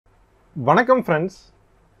வணக்கம் ஃப்ரெண்ட்ஸ்,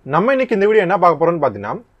 நம்ம இன்னைக்கு இந்த வீடியோ என்ன பார்க்க போறோம்னு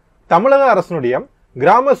பார்த்தீங்கன்னா, தமிழக அரசினுடைய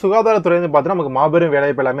கிராம சுகாதாரத்துறை வந்து பார்த்தீங்கன்னா நமக்கு மாபெரும்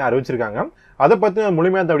வேலைவாய்ப்பு எல்லாமே அறிவிச்சிருக்காங்க. அதை பற்றி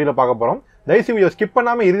முழுமையாக இந்த வீடியோவில் பார்க்க போகிறோம். தயவுசெய்து வீடியோ ஸ்கிப்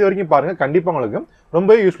பண்ணாமல் இறுதி வரைக்கும் பாருங்கள், கண்டிப்பாக உங்களுக்கு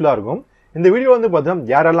ரொம்பவே யூஸ்ஃபுல்லாக இருக்கும். இந்த வீடியோ வந்து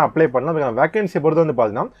பார்த்தீங்கன்னா யாரெல்லாம் அப்ளை பண்ணலாம், அதுக்கான வேகன்சியை பொறுத்து வந்து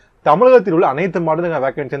பார்த்தீங்கன்னா தமிழகத்தில் உள்ள அனைத்து மாவட்டத்துக்கு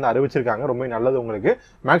வேகன்சி வந்து அறிவிச்சிருக்காங்க. ரொம்ப நல்லது. உங்களுக்கு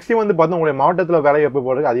மேக்ஸிமம் வந்து பார்த்தீங்கன்னா உங்களுடைய மாவட்டத்தில் வேலை வாய்ப்பு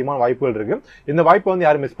போகிறதுக்கு அதிகமான வாய்ப்புகள் இருக்கு. இந்த வாய்ப்பை வந்து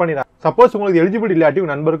யாரும் மிஸ் பண்ணிடுறாங்க. சப்போஸ் உங்களுக்கு எலிஜிபிலிட்டி இல்லாட்டி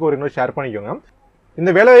உங்கள் நண்பருக்கு ஒரு இன்னொரு ஷேர் பண்ணிக்கோங்க. இந்த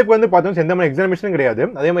வேலைவாய்ப்பு வந்து பார்த்தீங்கன்னா எந்த மாதிரி எக்ஸாமினேஷனும் கிடையாது,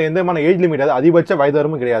 அதே மாதிரி எந்த மாதிரி ஏஜ் லிமிட், அதிகபட்ச வயது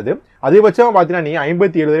வரம்பும் கிடையாது. அதிகபட்சமாக பார்த்தீங்கன்னா நீங்கள்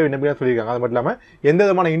 57 வரை விண்ணப்பிக்க சொல்லியிருக்காங்க. அது மட்டும் இல்லாமல் எந்த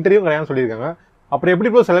விதமான இன்டர்வியூ கிடையாதுன்னு சொல்லியிருக்காங்க. அப்புறம் எப்படி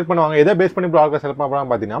இப்போ செலக்ட் பண்ணுவாங்க, எதை பேஸ் பண்ணி இப்போ செலக்ட் பண்ண போகிறாங்க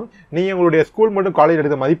பார்த்தீங்கன்னா, நீங்கள் உங்களுடைய ஸ்கூல் மட்டும் காலேஜ்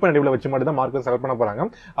எடுத்த மதிப்பெண் அடிப்படையில் வச்சு மட்டும் தான் மார்க் செலக்ட் பண்ண போகிறாங்க.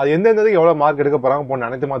 அது எந்தெந்ததுக்கு எவ்வளோ மார்க் எடுக்க போகிறாங்க போன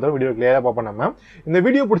அனைத்து மாத்திரம் வீடியோ கிளியராக பார்ப்போம். நம்ம இந்த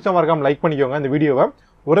வீடியோ பிடிச்ச மறக்காம லைக் பண்ணிக்கோங்க. இந்த வீடியோவை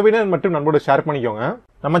உறவினர் மற்றும் நண்பரோட ஷேர் பண்ணிக்கோங்க.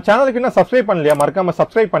 நம்ம சேனலுக்கு இன்னும் சப்ஸ்கிரைப் பண்ணலையா, மறக்காம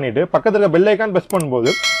சப்ஸ்கிரைப் பண்ணிட்டு பக்கத்துல பெல் ஐகான் பிரஸ் பண்ணும்போது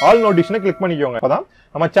ஆல் நோட்டிஃபிகேஷனை கிளிக் பண்ணிக்கோங்க. அப்பதான்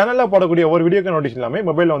நம்ம சேனல்ல போடக்கூடிய ஒரு வீடியோக்கு நோட்டிஃபிகேஷன் எல்லாமே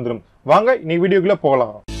மொபைல்ல வந்துடும். வாங்க இன்னைக்கு வீடியோக்குள்ள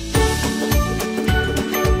போகலாம்.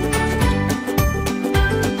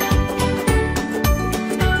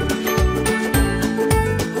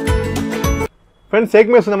 ஃப்ரெண்ட்ஸ்,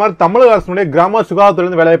 ஏற்கனவே சொன்ன மாதிரி தமிழக அரசுடைய கிராம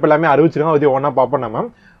சுகாதாரத்துறை வேலைவாய்ப்பு எல்லாமே அறிவிச்சிருக்கோம். அது ஒன்றா பார்ப்போம். நம்ம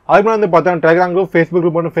அதுக்கு வந்து பார்த்தீங்கன்னா டெலிகிராம் குரூப், ஃபேஸ்புக்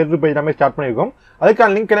குரூப் மற்றும் ஃபேஸ்புக் பேஜ் எல்லாமே ஸ்டார்ட் பண்ணியிருக்கோம்.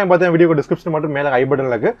 அதுக்கான லிங்க் என்ன பார்த்தீங்கன்னா வீடியோ டிஸ்கிரிப்ஷன் மட்டும் மேலே ஐ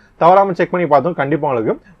பட்டன்ல இருக்கு. தவறாமல் செக் பண்ணி பார்த்தோம், கண்டிப்பாக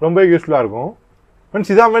உங்களுக்கு ரொம்ப யூஸ்ஃபுல்லாக இருக்கும்.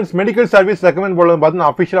 ஃப்ரெண்ட்ஸ், இதான் ஃப்ரெண்ட்ஸ் மெடிக்கல் சர்வீஸ் ரெக்கமெண்ட் போல பார்த்தீங்கன்னா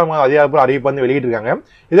அஃபிஷியலாக அதிகாரப்பூர்வ அறிவிப்பு வந்து வெளியிட்டிருக்காங்க.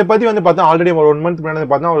 இதை பற்றி வந்து பார்த்தா ஆல்ரெடி ஒரு 1 மந்த் முன்னாடி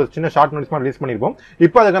பார்த்தா ஒரு சின்ன ஷார்ட் நோட்டீஸ் ரிலீஸ் பண்ணியிருப்போம்.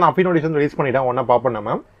 இப்போ அதுக்கான அஃபி நோட்டீஸ் வந்து ரிலீஸ் பண்ணிட்டேன். ஒன்றா பார்ப்போம்.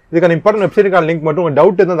 நம்ம இதுக்கான இம்பார்ட்டன்ட் வெப்சைட்டுக்கான லிங்க் மட்டும் உங்கள்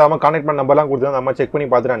டவுட் இருந்தால் நம்ம கான்டாக்ட் பண்ண நம்பர்லாம் கொடுத்து நம்ம செக் பண்ணி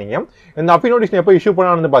பார்த்துட்டு நீங்கள் இந்த அஃபி நோட்டீஸ் எப்போ இஷ்யூ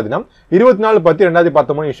பண்ணான்னு பார்த்தீங்கன்னா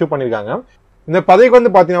 24/10/2019 இஷ்யூ பண்ணியிருக்காங்க. இந்த பதவிக்கு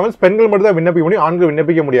வந்து பார்த்தீங்கன்னா பெண்கள் மட்டும் தான் விண்ணப்பிக்க முடியும், ஆண்கள்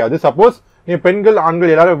விண்ணப்பிக்க முடியாது. சப்போஸ் நீ பெண்கள்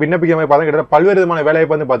ஆண்கள் எல்லாரும் விண்ணப்பிக்க மாதிரி பார்த்தா பல்வேறு விதமான வேலையை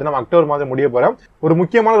வந்து பார்த்தீங்கன்னா அக்டோபர் மாதம் முடிய போகிறோம். ஒரு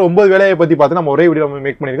முக்கியமான 9 வேலையை பற்றி பார்த்தீங்கன்னா நம்ம ஒரே வீடியோ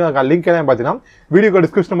மேக் பண்ணியிருக்கோம். அதுக்கான லிங்க் எல்லாம் பார்த்தீங்கன்னா வீடியோ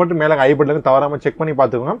டிஸ்கிரிப்ஷன் மட்டும் மேலே ஐ பட்டனுக்கு தவறாமல் செக் பண்ணி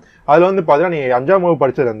பார்த்துக்கோங்க. அதில் வந்து பார்த்தீங்கன்னா நீங்கள் 5ஆம் வகுப்பு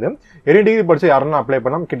படிச்சது வந்து 2 டிகிரி படிச்சு யாரெல்லாம் அப்ளை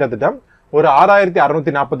பண்ணலாம், கிட்டத்தட்ட ஒரு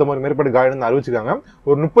 6649 மேற்பட்ட காய்டு வந்து அறிவிச்சிருக்காங்க.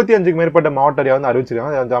 ஒரு 35க்கு மேற்பட்ட மாவட்ட ஏரியா வந்து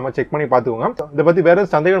அறிவிச்சிருக்காங்க. அதை செக் பண்ணி பார்த்துக்கோங்க. இதை பற்றி வேற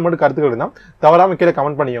சந்தேகம் மட்டும் கருத்துக்கள் இருந்தால் தவறாமல் கீழே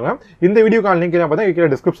கமெண்ட் பண்ணிக்கோங்க. இந்த வீடியோக்கான லிங்க் பார்த்தா கீழே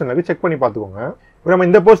டிஸ்கிரிப்ஷன்ல இருக்கு, செக் பண்ணி பார்த்துக்கோங்க. நம்ம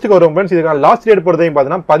இந்த போஸ்ட்டுக்கு வரும் ஃப்ரெண்ட்ஸ். இதுக்கான லாஸ்ட் டேட் பொறுத்தையும்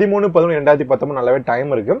பார்த்தீங்கன்னா 13/11/2019 நல்லாவே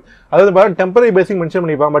டைம் இருக்கு. அதாவது பார்த்தீங்கன்னா டெம்பரரி பேசிக் மென்ஷன்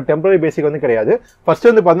பண்ணிப்பாங்க, பட் டெம்பரரி பேசிக் வந்து கிடையாது. ஃபர்ஸ்ட்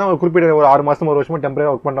வந்து பார்த்தீங்கன்னா ஒரு குறிப்பிட்ட ஒரு 6 மாசம் 1 வருஷமா டெம்பரரி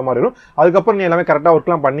ஒர்க் பண்ணுற மாதிரி இருக்கும். அதுக்கப்புறம் நீ எல்லாமே கரெக்டாக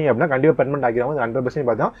ஒர்க்லாம் பண்ணி அப்படின்னா கண்டிப்பாக பெர்மனன்ட் ஆகிடுவாங்க. 100%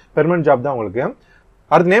 பார்த்தீங்கன்னா பெர்மனன்ட் ஜாப் தான் உங்களுக்கு.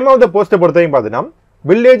 அடுத்த நேம் ஆஃப் த போஸ்ட்டை பொறுத்தையும் பார்த்தீங்கன்னா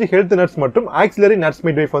வில்லேஜ் ஹெல்த் நர்ஸ் மற்றும் ஆக்சிலரி நர்ஸ்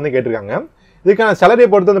மிட்வைஃப் வந்து கேட்டிருக்காங்க. இதுக்கான சேலரியை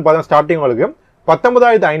பொறுத்து வந்து பார்த்தீங்கன்னா ஸ்டார்டிங் உங்களுக்கு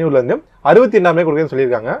 19,500 62,000 கொடுக்குன்னு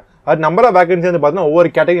சொல்லியிருக்காங்க. அது நம்பர் ஆஃப் வேகன்சி வந்து பார்த்தீங்கன்னா ஒவ்வொரு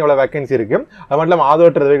கேட்டகரி எவ்வளோ வேகன்சி இருக்கு, அது மட்டும் இல்லாமல்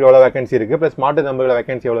ஆதோட்ட எவ்வளோ வேகன்சி இருக்கு, பிளஸ் மாட்டு நம்பர்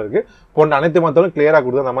வேகன்சி எவ்வளோ இருக்கு போன்ற அனைத்து மொத்தம் கிளியராக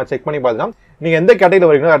கொடுத்து நம்ம செக் பண்ணி பார்த்தோம். நீங்கள் எந்த கேட்டகரி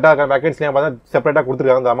வரீங்களோ கரெக்டாக வேகன்சிலாம் பார்த்தா செப்பரேட்டாக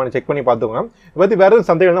கொடுத்துருக்காங்க. அந்த செக் பண்ணி பார்த்துக்கோங்க. இதை பற்றி வேறு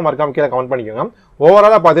சந்தேகம் தான் மறக்காம கீழே கமெண்ட் பண்ணிக்கோங்க.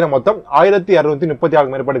 ஓவராலாக பார்த்தீங்கன்னா மொத்தம்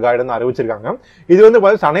 1636 மேற்பட்ட காய்டு வந்து அறிவிச்சிருக்காங்க. இது வந்து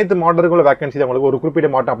பார்த்தீங்கன்னா அனைத்து மாவட்டங்களுக்குள்ள வேகன்சி தான். உங்களுக்கு ஒரு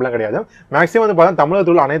குறிப்பிட்ட மாவட்டம் அப்படிலாம் கிடையாது. மேக்ஸிமம் வந்து பார்த்தீங்கன்னா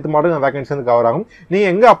தமிழகத்தில் உள்ள அனைத்து மாவட்டம் வேகன்சி வந்து கவர் ஆகும்.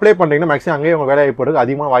 நீங்கள் எங்கே அப்ளை பண்ணுறீங்கன்னா மேக்ஸிமம் அங்கேயே உங்கள் வேலை வாய்ப்பு இருக்கு,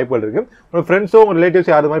 அதிகமான வாய்ப்புகள் இருக்கு. உங்கள் ஃப்ரெண்ட்ஸோ உங்கள்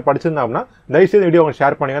ரிலேட்டிவ்ஸ் யாரு மாதிரி படிச்சிருந்தாங்கன்னா தயவுசெய்து வீடியோ அவங்க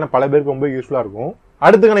ஷேர் பண்ணுங்க, பல பேருக்கு ரொம்ப யூஸ்ஃபுல்லாக இருக்கும்.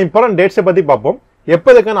 அடுத்துக்கான இம்பார்ட்டன்ட் டேட்ஸை பற்றி பார்ப்போம். எப்போ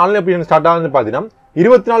இதுக்கான ஆன்லைன் அப்ளிகேஷன் ஸ்டார்ட் ஆகுதுன்னு பார்த்தீங்கன்னா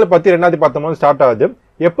 24/10/2019 ஸ்டார்ட் ஆகுது.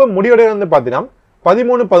 எப்போ முடிவடைகிறது வந்து பார்த்தீங்கன்னா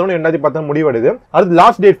 13/11/2019 முடிவடைது. அடுத்து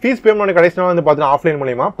லாஸ்ட் டேட் ஃபீஸ் பேமெண்ட் கடைசி நாள் வந்து பார்த்தீங்கன்னா ஆஃப்லைன்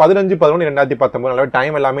மூலியமா 15/11/2019 நல்ல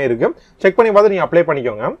டைம் எல்லாமே இருக்கு. செக் பண்ணி பார்த்து நீங்க அப்ளை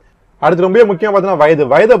பண்ணிக்கோங்க. அடுத்து ரொம்ப முக்கியம்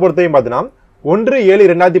பார்த்தீங்கன்னா வயதை பொறுத்தையும் பார்த்தீங்கன்னா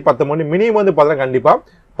 1/7/2019 மினிமம் வந்து பார்த்தீங்கன்னா கண்டிப்பா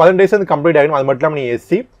 18 டேஸ் வந்து கம்ப்ளீட் ஆகிடும். அது மட்டும் இல்லாமல் நீ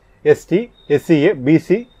SC, ST, SCA, BC,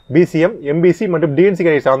 BCM, MBC மற்றும் DNC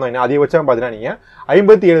கேட்டகரி சார்ந்தா அதிகபட்சம் பார்த்தீங்கன்னா நீங்க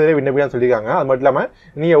 57 வரை விண்ணப்பிக்கலாம் சொல்லியிருக்காங்க. அது மட்டும் இல்லாமல்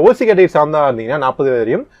நீங்க OC கேட்டகரி சார்ந்தா இருந்தீங்கன்னா 40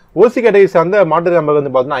 வரையும், OC கேட்டகரி சார்ந்த மாட்டு நம்பர்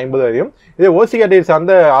வந்து பார்த்தீங்கன்னா 50 வரையும், இதே OC கேட்டகரி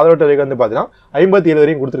சார்ந்த ஆதரவு வந்து பார்த்தீங்கன்னா 57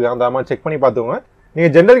 வரையும் கொடுத்துருக்காங்க. அந்த செக் பண்ணி பார்த்துக்கோங்க. நீங்க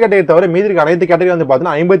ஜென்ரல் கேட்டகரி தவிர மீதி இருக்க அனைத்து கேட்டகரி வந்து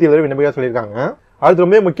பார்த்தீங்கன்னா 57 வரை விண்ணப்பிக்கலாம் சொல்லியிருக்காங்க. அது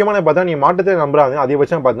ரொம்ப முக்கியமான பார்த்தா நீங்க மாற்றத்தை நம்புறாங்க.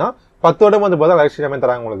 அதிகபட்சம் பார்த்தீங்கன்னா 10 வருடம் வந்து பார்த்தா எலக்ஷன்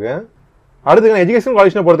தராங்க உங்களுக்கு. அடுத்து எஜுகேஷன்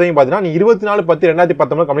குவாலிஃபிகேஷன் பொறுத்தையும் பார்த்தீங்கன்னா நீ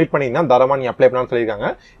 24/10/2019 கம்ப்ளீட் பண்ணிங்கன்னா தாராளமா நீ அப்ளை பண்ணலாம்னு சொல்லியிருக்காங்க.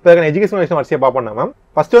 இப்போ எஜுகேஷன் குவாலிஃபிகேஷன் வரிசையை பார்ப்போம். நம்ம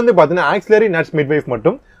ஃபர்ஸ்ட் வந்து பார்த்தீங்கன்னா ஆக்சிலரி நர்ஸ் மிட்வைஃப்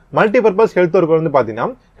மற்றும் மல்டிபர்பஸ் ஹெல்த் ஒர்க்கர் வந்து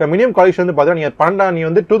பார்த்தீங்கன்னா மினிமம் குவாலிஃபிகேஷன் வந்து பார்த்தீங்கன்னா நீ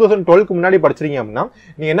வந்து 2012க்கு முன்னாடி படிச்சிருக்கீங்க அப்படின்னா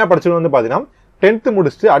நீங்க என்ன படிச்சிருக்கணும் வந்து பார்த்தீங்கன்னா 10th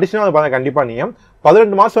முடிச்சுட்டு அடிஷனல் பார்த்தீங்கன்னா கண்டிப்பா நீங்க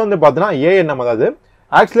 18 மாசம் வந்து பார்த்தீங்கன்னா ANM அதாவது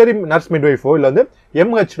ஆக்சிலரி நர்ஸ் மிட்வைஃபோ இல்லை வந்து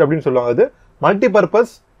MH அப்படின்னு சொல்லுவாங்க. அது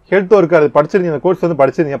மல்டிபர்பஸ் ஹெல்த் ஒர்க்கர் படிச்சிருந்தீங்க, கோர்ஸ் வந்து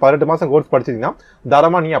படிச்சிருந்தீங்க, 18 மாசம் கோர்ஸ் படிச்சிருந்தீங்கன்னா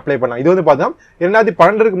தாராளமா நீ அப்ளை பண்ணலாம். இது வந்து பார்த்தீங்கன்னா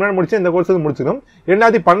 2012க்கு முன்னாடி முடிச்சு இந்த கோர்ஸ் வந்து முடிச்சிடும்.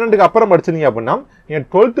 2012க்கு அப்புறம் படிச்சிருந்தீங்க அப்படின்னா நீங்க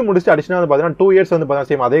 12th முடிச்சு அடிஷனல் வந்து பார்த்தீங்கன்னா 2 இயர்ஸ் வந்து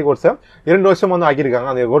பார்த்தீங்கன்னா சேம் அதே கோர்ஸ் 2 வருஷம் வந்து ஆக்கியிருக்காங்க.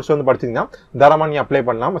 அந்த கோர்ஸ் வந்து படிச்சிருந்தீங்கன்னா தாராளமா நீ அப்ளை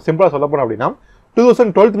பண்ணலாம். சிம்பிளா சொல்ல போனோம் அப்படின்னா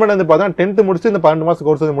 2012 வந்து பார்த்தீங்கன்னா 10th முடிச்சு இந்த 12 மாசம்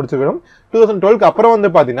கோர்ஸ் வந்து முடிச்சிருக்கணும். 2012க்கு அப்புறம்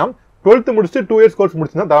வந்து பார்த்தீங்கன்னா 12th முடிச்சுட்டு 2 இயர்ஸ் கோர்ஸ்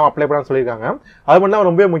முடிச்சுனா தாராளமா அப்ளை பண்ணலாம் சொல்லியிருக்காங்க. அது மட்டும்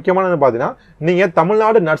ரொம்ப முக்கியமானது பார்த்தீங்கன்னா நீங்க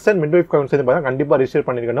Tamil Nadu nurse and midwife council பார்த்தீங்கன்னா கண்டிப்பா ரெஜிஸ்டர்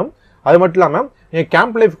பண்ணிருக்கணும். அது மட்டும் இல்லாம நீங்க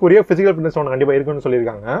கேம்ப் லைஃப்க்குரிய பிசிக்கல் ஃபிட்னஸ் ஒன்று கண்டிப்பா இருக்குன்னு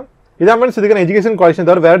சொல்லியிருக்காங்க. இதான் மீன்ஸ் இதுக்கான எஜுகேஷன் குவாலிஃபிகேஷன்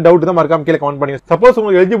தவிர வேற டவுட் தான் மறக்காம கீழே கமெண்ட் பண்ணுங்க. சப்போஸ்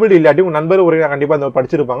உங்களுக்கு எலிஜிபிலிட்டி இல்லாட்டி உங்க நண்பர் ஒரு கண்டிப்பா இந்த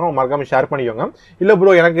படிச்சிருப்பாங்க, மறக்காம ஷேர் பண்ணிக்கோங்க. இல்ல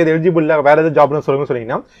ப்ரோ எனக்கு இது எலிஜிபிள் இல்ல வேற ஏதாவது ஜாப்னு சொல்லுங்க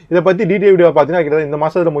சொன்னீங்கன்னா இதை பத்தி டீடைல் வீடியோ பார்த்தீங்கன்னா இந்த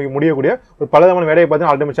மாசத்துல முடியக்கூடிய ஒரு பலவிதமான வேலையை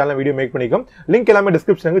பார்த்து ஆல்ரெடி சேனல் வீடியோ மேக் பண்ணிக்கும். லிங்க் எல்லாமே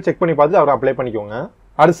டிஸ்கிரிப்ஷனுக்கு செக் பண்ணி பார்த்து அவரை அப்ளை பண்ணிக்கோங்க.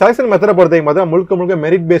 அது செலக்ஷன் மெத்தட பொறுத்தவரைக்கும் பார்த்தா முழுக்க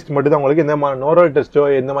மெரிட் பேஸ்ட் மட்டும் தான் உங்களுக்கு எந்த மாதிரி நோரல் டெஸ்ட்டோ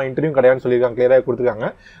எந்த மாதிரி இன்டர்வியூ கிடையாதுன்னு சொல்லியிருக்காங்க, கிளியராக கொடுத்துருக்காங்க.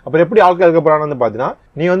 அப்புறம் எப்படி ஆட்கள் இருக்க போறான்னு பார்த்தீங்கன்னா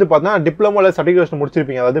நீ வந்து பார்த்தீங்கன்னா டிப்ளமோல சர்டிஃபிகேஷன்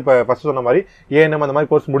முடிச்சிருப்பீங்க, அதாவது இப்போ ஃபர்ஸ்ட் சொன்ன மாதிரி ஏஎன்எம் அந்த மாதிரி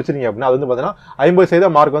கோர்ஸ் முடிச்சிருக்கீங்க அப்படின்னா அது வந்து பார்த்தீங்கன்னா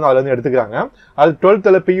 50% மார்க் வந்து அதுல இருந்து எடுத்துக்கிறாங்க. அது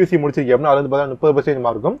 12th PUC முடிச்சிருக்கீங்க அப்படின்னா அது வந்து பார்த்தீங்கன்னா 30%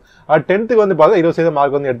 மார்க்கும், அது 10th வந்து பார்த்தா 20%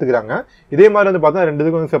 மார்க் வந்து எடுத்துக்கிறாங்க. இதே மாதிரி வந்து பார்த்தா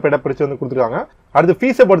ரெண்டுத்துக்கு வந்து செப்பரேட்டா பிரிச்சு வந்து கொடுத்துருக்காங்க. அடுத்து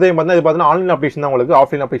ஃபீஸை பொறுத்தவரைக்கும் பார்த்தீங்கன்னா இது பார்த்தீங்கன்னா ஆன்லைன் அப்ளிகேஷன் தான் உங்களுக்கு,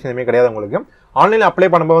 ஆஃப்லைன் அப்ளிகேஷன் எதுவுமே கிடையாது உங்களுக்கு. ஆன்லைன் அப்ளை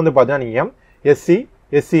பண்ணும்போது வந்து பார்த்தீங்கன்னா நீங்க SC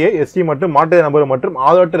SCA ST மற்றும் மாற்று நபர் மற்றும்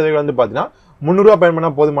ஆதார் அட்டை வந்து பார்த்தீங்கன்னா 300 ரூபாய் பேமெண்ட் பண்ணா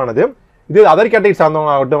போதுமானது. இது அதர் கேட்டகரி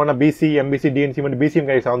சார்ந்தவங்க ஆகட்டும், BC MBC DNC மற்றும் BCM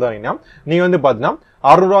கேட்டகரி சார்ந்தவங்கன்னா நீங்க வந்து பார்த்தீங்கன்னா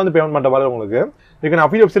 600 ரூபாய் வந்து பேமெண்ட் பண்ற மாதிரி உங்களுக்கு. இதுக்கு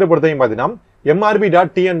அஃபிஷியல் வெப்சைட் பொறுத்தவரைக்கும் பார்த்தீங்கன்னா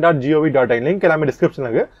mrb.tn.gov.in லிங்க் எல்லாமே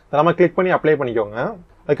டிஸ்கிரிப்ஷனுக்கு நம்ம கிளிக் பண்ணி அப்ளை பண்ணிக்கோங்க.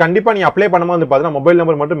 அது கண்டிப்பா நீ அப்ளை பண்ணும்போது வந்து பார்த்தீங்கன்னா மொபைல்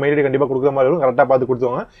நம்பர் மட்டும் மெயில் ஐடி கண்டிப்பா கொடுக்குற மாதிரி இருக்கும், கரெக்டாக பார்த்து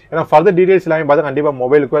கொடுத்துவாங்க. ஏன்னா ஃபர்தர் டீடைல்ஸ் எல்லாமே பார்த்து கண்டிப்பா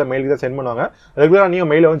மொபைலுக்கு மெயிலுக்கு தான் சென்ட் பண்ணுவாங்க. ரெகுலரா நீங்க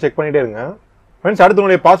மெயில வந்து செக் பண்ணிட்டே இருங்க. ஃப்ரெண்ட்ஸ் அடுத்து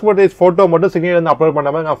உங்களுடைய பாஸ்போர்ட் சைஸ் போட்டோ மட்டும் சிக்னேச்சர் வந்து அப்லோட்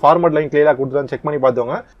பண்ண மாதிரி ஃபார்மட் லைன் கிளியரா கொடுத்து செக் பண்ணி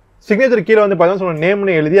பார்த்துக்கோங்க. சிக்னேச்சர் கீழே வந்து பார்த்தீங்கன்னா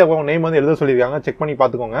நேம்னு எழுதி அவங்க நேம் வந்து எழுத சொல்லியிருக்காங்க, செக் பண்ணி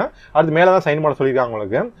பார்த்துக்கோங்க. அடுத்து மேலே தான் சைன் பண்ண சொல்லியிருக்காங்க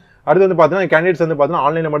உங்களுக்கு. அடுத்து வந்து பார்த்தீங்கன்னா கேண்டிடேட்ஸ் வந்து பார்த்தீங்கன்னா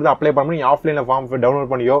ஆன்லைனில் மட்டும் அப்ளை பண்ணி நீங்கள் ஆஃப்லைனில் ஃபார்ம்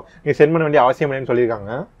டவுன்லோட் பண்ணியோ நீங்கள் சென்ட் பண்ண வேண்டிய அவசியம் இல்லைன்னு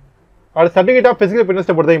சொல்லியிருக்காங்க. அது சர்டிஃபிகேட் ஆஃப் பிசிக்கல் ஃபிட்னஸ்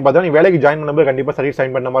பொறுத்தவரைக்கும் பார்த்தா நீ வேலைக்கு ஜாயின் பண்ணும்போது கண்டிப்பாக சர்டிஃபிகேட்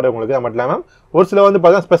சைன் பண்ண மாதிரி உங்களுக்கு. அது மட்டும் இல்லாமல் ஒரு சில வந்து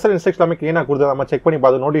பார்த்தா ஸ்பெஷல் இன்ஸ்ட்ரக்ஷன் எல்லாமே கிளியராக கொடுத்து நம்ம செக் பண்ணி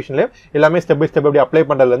பார்த்து நோட்டிஃபிகேஷன்ல எல்லாமே ஸ்டெப் பை ஸ்டெப் எப்படி அப்ளை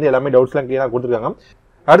பண்ணுறதுலேருந்து எல்லாமே டவுட்ஸ்லாம் கிளியராக கொடுத்துருக்காங்க.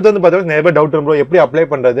 அடுத்து வந்து பார்த்தீங்கன்னா நிறைய பேர் டவுட் ப்ரோ எப்படி அப்ளை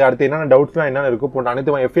பண்றது, அடுத்து என்னென்ன டவுட்ஸ்லாம் என்னென்ன இருக்கும் போன்ற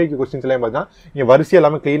அனைத்து FAQ கொஸ்டின்ஸ் எல்லாம் பார்த்தீங்கன்னா இங்கே வரிசை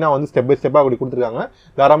எல்லாமே கிளீனாக வந்து ஸ்டெப் பை ஸ்டெப்பாக அப்படி கொடுத்துருக்காங்க.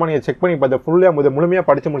 தாராளமாக நீங்கள் செக் பண்ணி பார்த்து முழுமையாக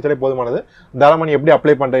படிச்சு முடிச்சாலே போதுமானது. தாராளமாக நீ எப்படி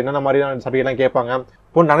அப்ளை பண்ணுறது, என்னென்ன மாதிரியான சர்டிஃபிகேட்லாம் கேட்பாங்க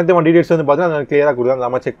போன்ற அனைத்து டீடைல்ஸ் வந்து பார்த்தீங்கன்னா கிளியராக கொடுத்தாங்க,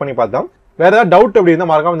 நம்ம செக் பண்ணி பார்த்தோம். வேற ஏதாவது டவுட் அப்படி இருந்தால்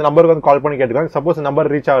மறக்காம இந்த நம்பருக்கு வந்து கால் பண்ணி கேட்டுக்காங்க. சப்போஸ் நம்பர்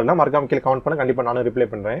ரீச் ஆகலாம் மறக்காம கீழே கமெண்ட் பண்ண கண்டிப்பாக நானும் ரிப்ளை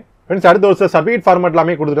பண்ணுறேன். ஃப்ரெண்ட்ஸ் அடுத்து ஒரு சர்டிஃபிகேட் ஃபார்மெட்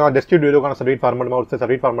எல்லாமே கொடுத்துருக்காங்க, டெஸ்டிட் வீடியோக்கான சர்டிஃபிகேட் ஃபார்மெட் ஒரு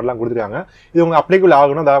சர்டிஃபிகேட் ஃபார்மெட்லாம் கொடுத்துருக்காங்க. இது உங்க அப்ளைக்குள்ள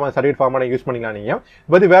ஆகணும், தாராளமாக சர்டிஃபிகேட் ஃபார்மெட் யூஸ் பண்ணிக்கலாம். நீங்க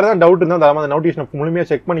பத்தி வேற ஏதாவது டவுட் இருந்தால் தாராளமாக அந்த நோட்டிஃபிகேஷன் முழுமையாக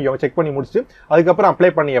செக் பண்ணி முடிச்சு அதுக்கப்புறம்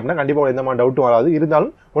அப்ளை பண்ணி அப்படின்னா கண்டிப்பாக எந்த மாதிரி டவுட்டும் வராது.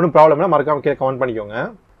 இருந்தாலும் ஒன்றும் ப்ராப்ளம் இல்லை, மறக்காம கீழே கமெண்ட் பண்ணிக்கோங்க.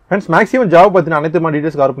 ஃப்ரெண்ட்ஸ் மேக்ஸிமம் ஜாப் பற்றின அனைத்து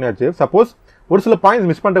டீடைல்ஸ் கவர் பண்ணியாச்சு. சப்போஸ் ஒரு சில பாயிண்ட்ஸ்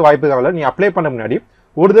மிஸ் பண்ணுற வாய்ப்பு இருக்காங்கல்ல, நீ அப்ளை பண்ண முன்னாடி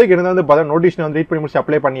ஒரு தடவை இருந்தால் வந்து பார்த்தா நோட்டிஃபிகேஷன் வந்து ரீட் பண்ணி முடிச்சு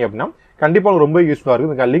அப்ளை பண்ணி அப்படின்னா கண்டிப்பாக ரொம்ப யூஸ்ஃபுல்லாக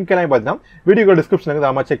இருக்கும். இந்த லிங்க் எல்லாம் பார்த்தீங்கன்னா வீடியோ டிஸ்கிரிப்ஷனுக்கு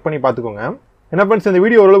நம்ம செக் பண்ணி பார்த்துக்கோங்க. என்ன ஃப்ரெண்ட்ஸ் இந்த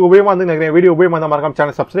வீடியோ ஓரளவுக்கு உபயோகமாக வந்து நினைக்கிறேன். வீடியோ உபயோகமாக இருந்தால் மறக்காம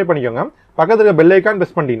சேனல் சப்ஸ்கிரைப் பண்ணிக்கோங்க. பக்கத்தில் இருக்க பெல் ஐக்கான்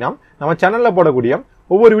பிரஸ் பண்ணிட்டீங்கன்னா நம்ம சேனலில் போடக்கூடிய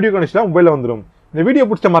ஒவ்வொரு வீடியோ கண்டிஷனாக மொபைலில் வந்துடும். இந்த வீடியோ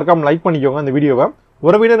பிடிச்ச மறக்காம லைக் பண்ணிக்கோங்க. இந்த வீடியோவை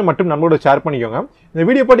உறவினர் மற்றும் நண்பரோட ஷேர் பண்ணிக்கோங்க. இந்த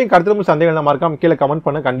வீடியோ பற்றி கருத்து சந்தேகம் மறக்காம கீழே கமெண்ட்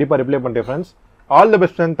பண்ண கண்டிப்பாக ரிப்ளை பண்ணுறேன். Friends all the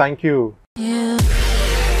best friends, thank you.